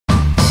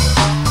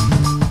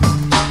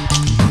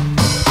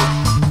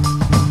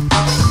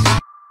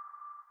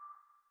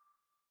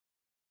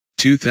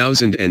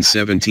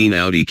2017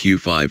 Audi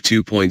Q5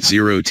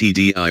 2.0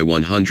 TDI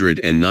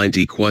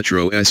 190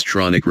 Quattro S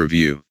Tronic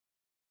review.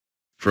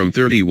 From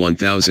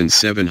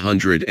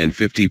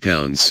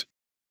 £31,750.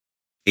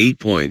 8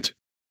 point.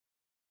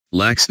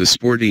 Lacks the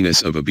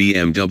sportiness of a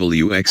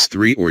BMW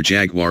X3 or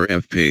Jaguar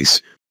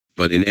F-Pace,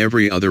 but in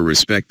every other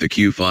respect the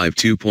Q5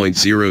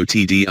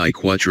 2.0 TDI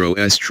Quattro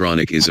S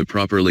Tronic is a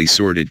properly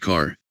sorted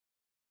car.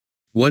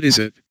 What is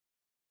it?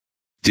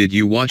 Did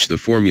you watch the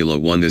Formula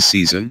 1 this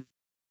season?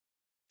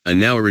 A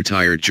now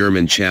retired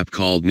German chap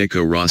called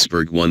Nico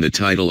Rosberg won the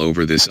title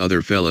over this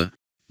other fella,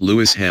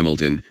 Lewis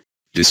Hamilton,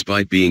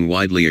 despite being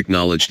widely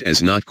acknowledged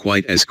as not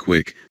quite as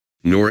quick,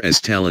 nor as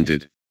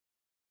talented.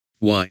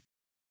 Why?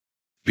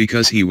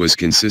 Because he was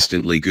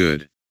consistently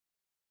good.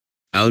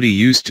 Audi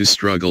used to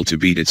struggle to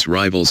beat its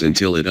rivals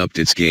until it upped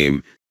its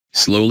game,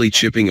 slowly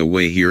chipping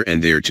away here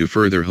and there to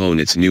further hone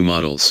its new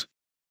models.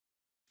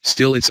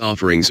 Still, its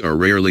offerings are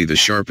rarely the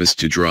sharpest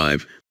to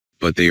drive,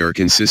 but they are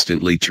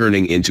consistently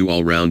turning into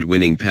all-round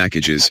winning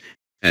packages,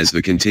 as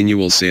the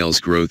continual sales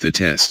growth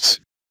attests.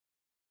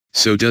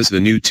 So does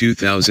the new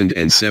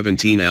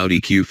 2017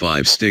 Audi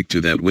Q5 stick to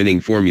that winning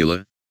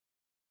formula?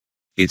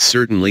 It's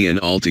certainly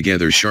an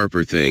altogether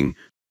sharper thing,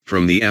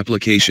 from the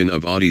application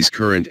of Audi's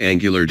current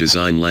angular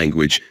design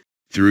language,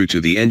 through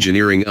to the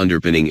engineering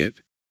underpinning it.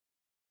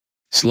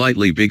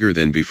 Slightly bigger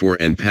than before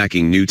and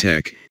packing new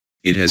tech,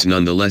 it has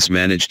nonetheless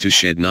managed to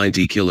shed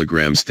 90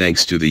 kilograms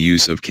thanks to the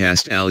use of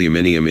cast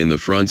aluminium in the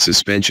front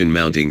suspension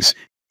mountings,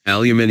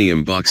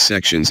 aluminium box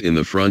sections in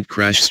the front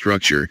crash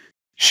structure,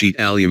 sheet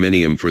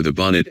aluminium for the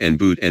bonnet and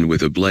boot, and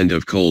with a blend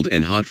of cold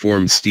and hot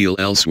formed steel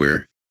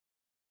elsewhere.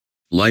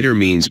 Lighter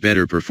means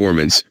better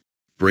performance,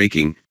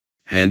 braking,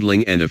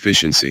 handling and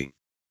efficiency.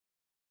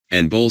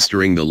 And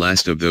bolstering the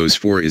last of those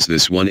four is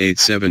this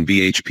 187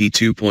 bhp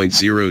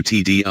 2.0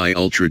 TDI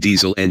Ultra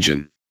Diesel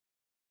engine.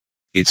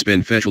 It's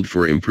been fettled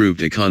for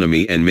improved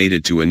economy and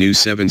mated to a new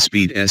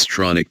 7-speed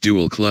S-Tronic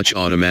dual-clutch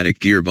automatic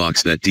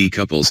gearbox that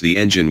decouples the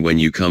engine when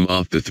you come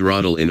off the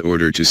throttle in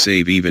order to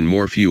save even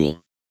more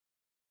fuel.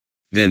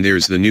 Then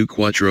there's the new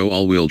Quattro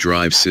all-wheel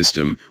drive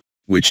system,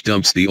 which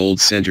dumps the old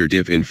center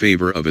diff in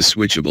favor of a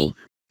switchable,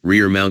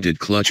 rear-mounted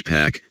clutch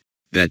pack,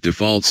 that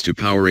defaults to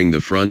powering the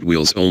front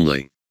wheels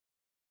only.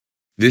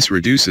 This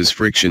reduces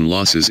friction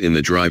losses in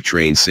the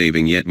drivetrain,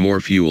 saving yet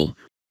more fuel,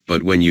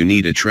 but when you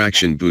need a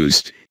traction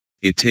boost,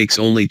 it takes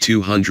only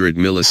 200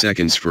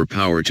 milliseconds for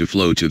power to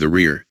flow to the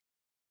rear.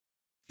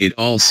 It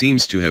all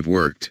seems to have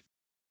worked.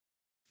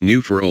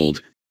 New for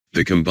old,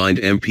 the combined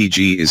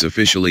MPG is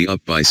officially up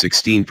by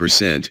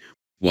 16%,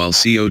 while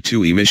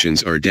CO2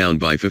 emissions are down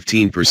by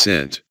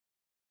 15%.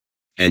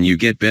 And you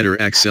get better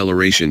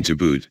acceleration to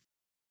boot.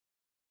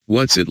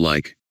 What's it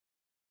like?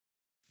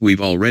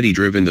 We've already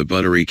driven the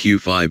buttery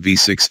Q5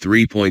 V6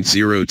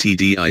 3.0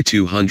 TDI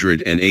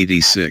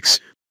 286,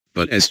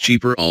 but as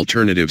cheaper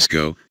alternatives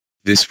go,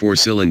 this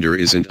four-cylinder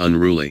isn't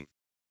unruly.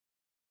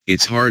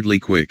 It's hardly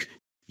quick,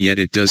 yet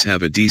it does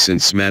have a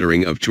decent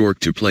smattering of torque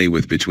to play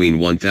with between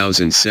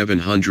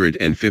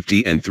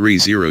 1,750 and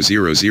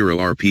 3,000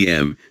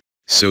 RPM,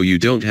 so you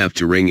don't have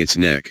to wring its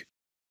neck.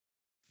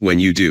 When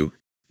you do,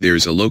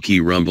 there's a low-key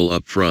rumble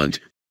up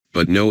front,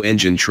 but no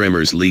engine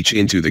tremors leach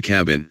into the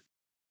cabin.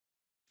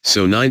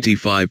 So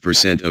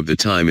 95% of the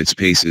time its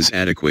pace is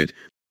adequate,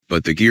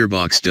 but the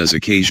gearbox does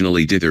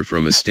occasionally dither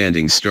from a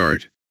standing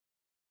start.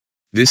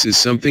 This is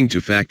something to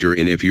factor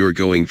in if you're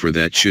going for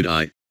that should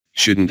I,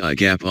 shouldn't I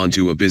gap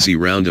onto a busy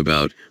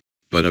roundabout,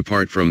 but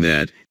apart from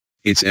that,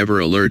 it's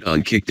ever alert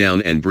on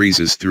kickdown and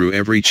breezes through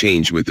every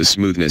change with the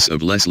smoothness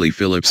of Leslie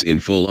Phillips in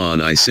full-on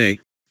I say,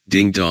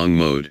 ding-dong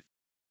mode.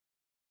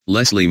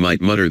 Leslie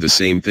might mutter the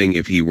same thing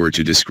if he were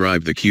to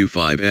describe the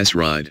Q5's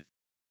ride.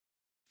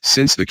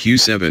 Since the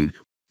Q7,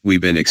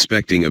 we've been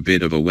expecting a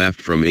bit of a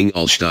waft from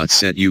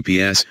Ingolstadt's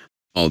UPS,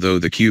 although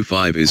the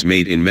Q5 is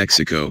made in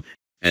Mexico,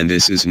 and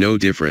this is no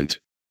different.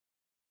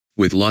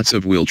 With lots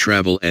of wheel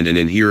travel and an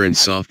inherent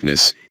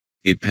softness,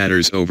 it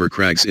patters over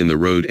cracks in the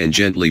road and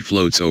gently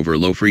floats over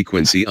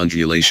low-frequency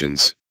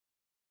undulations.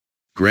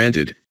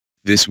 Granted,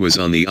 this was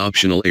on the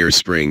optional air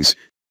springs,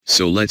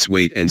 so let's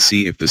wait and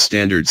see if the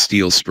standard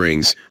steel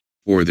springs,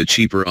 or the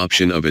cheaper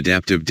option of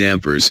adaptive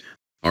dampers,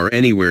 are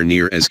anywhere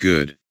near as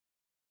good.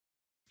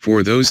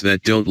 For those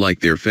that don't like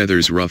their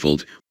feathers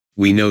ruffled,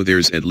 we know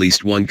there's at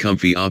least one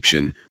comfy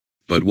option,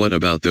 but what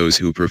about those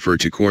who prefer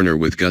to corner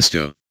with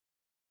gusto?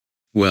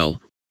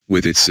 Well,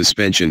 with its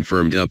suspension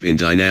firmed up in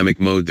dynamic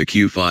mode, the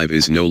Q5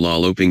 is no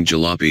lolloping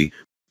jalopy,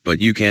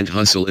 but you can't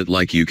hustle it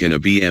like you can a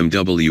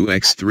BMW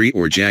X3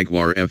 or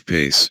Jaguar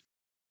F-Pace.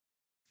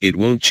 It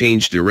won't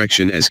change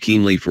direction as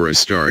keenly for a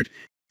start,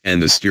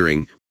 and the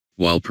steering,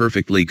 while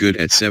perfectly good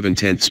at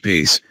 7/10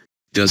 pace,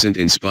 doesn't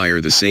inspire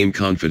the same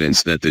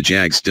confidence that the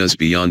Jags does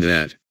beyond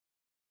that.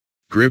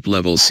 Grip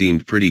level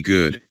seemed pretty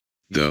good,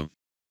 though.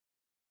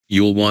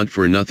 You'll want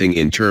for nothing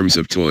in terms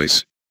of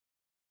toys.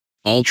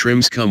 All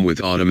trims come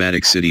with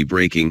automatic city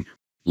braking,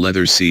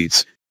 leather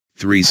seats,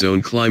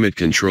 3-zone climate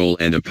control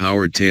and a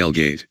powered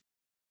tailgate.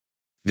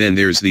 Then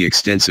there's the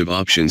extensive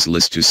options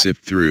list to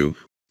sift through,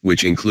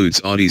 which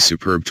includes Audi's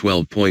superb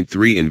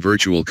 12.3-in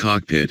virtual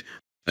cockpit,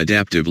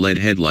 adaptive LED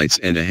headlights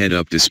and a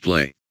head-up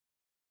display.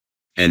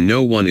 And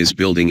no one is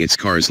building its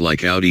cars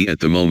like Audi at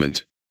the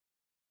moment.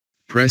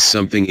 Press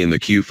something in the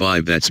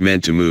Q5 that's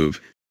meant to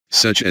move,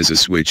 such as a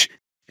switch,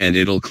 and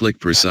it'll click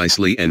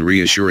precisely and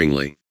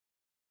reassuringly.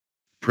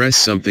 Press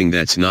something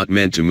that's not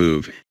meant to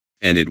move,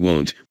 and it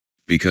won't,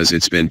 because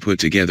it's been put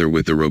together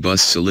with the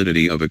robust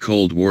solidity of a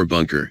Cold War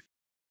bunker.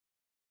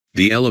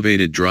 The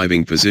elevated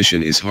driving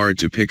position is hard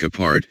to pick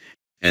apart,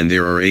 and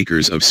there are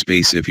acres of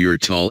space if you're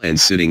tall and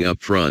sitting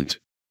up front.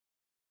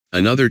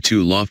 Another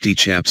two lofty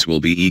chaps will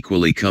be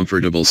equally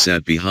comfortable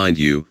sat behind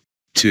you,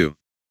 too.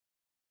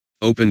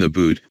 Open the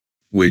boot,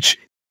 which,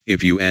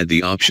 if you add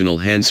the optional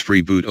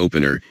hands-free boot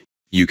opener,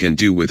 you can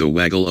do with a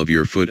waggle of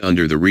your foot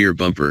under the rear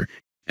bumper,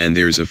 and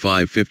there's a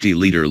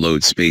 550-liter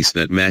load space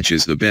that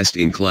matches the best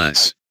in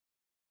class.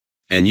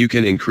 And you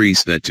can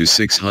increase that to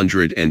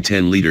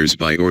 610 liters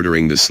by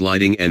ordering the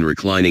sliding and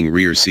reclining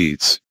rear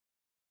seats.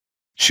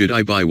 Should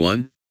I buy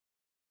one?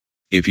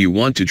 If you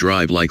want to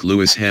drive like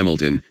Lewis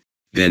Hamilton,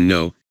 then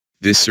no,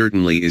 this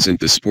certainly isn't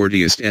the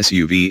sportiest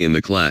SUV in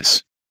the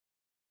class.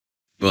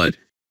 But,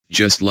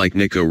 just like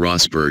Nico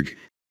Rosberg,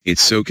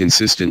 it's so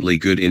consistently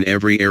good in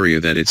every area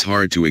that it's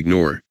hard to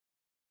ignore.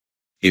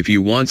 If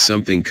you want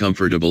something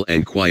comfortable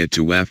and quiet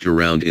to waft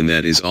around in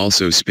that is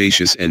also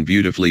spacious and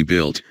beautifully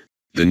built,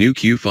 the new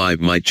Q5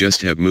 might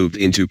just have moved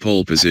into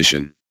pole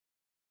position.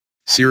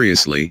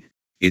 Seriously,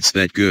 it's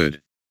that good.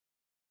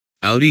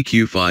 Audi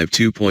Q5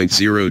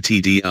 2.0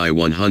 TDI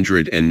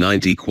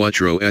 190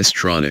 Quattro S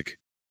Tronic.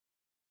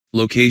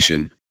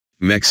 Location,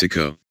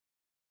 Mexico.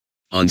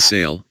 On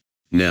sale,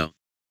 now.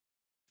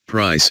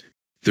 Price,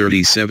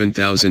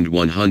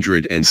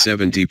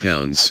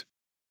 £37,170.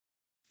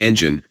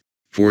 Engine,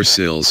 4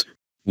 sills,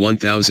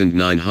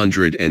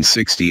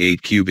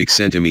 1,968 cubic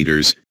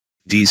centimeters,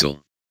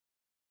 diesel.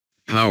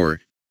 Power,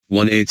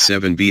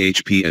 187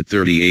 bhp at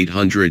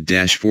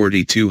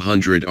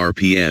 3800-4200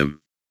 rpm.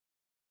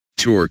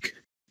 Torque,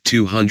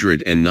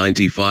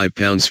 295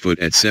 pounds-foot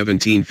at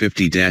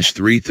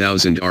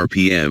 1750-3000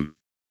 rpm.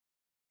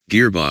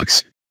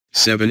 Gearbox,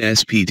 7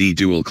 SPD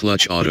dual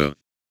clutch auto.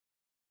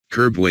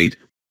 Curb weight,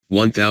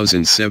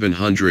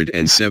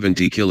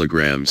 1,770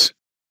 kilograms.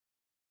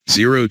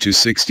 0 to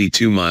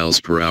 62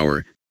 miles per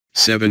hour,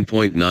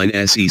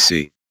 7.9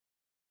 sec.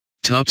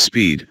 Top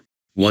speed,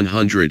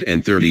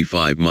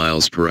 135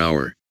 miles per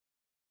hour.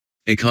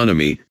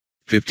 Economy,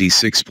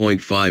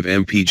 56.5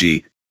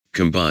 mpg,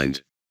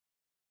 combined.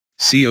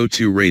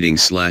 CO2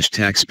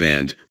 rating/tax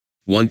band,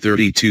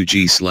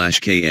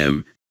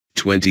 132g/km,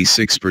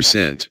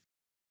 26%.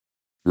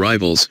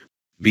 Rivals,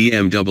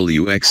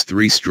 BMW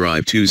X3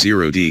 Strive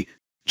 2.0D,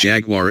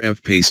 Jaguar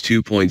F-Pace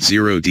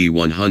 2.0D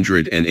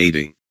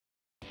 180.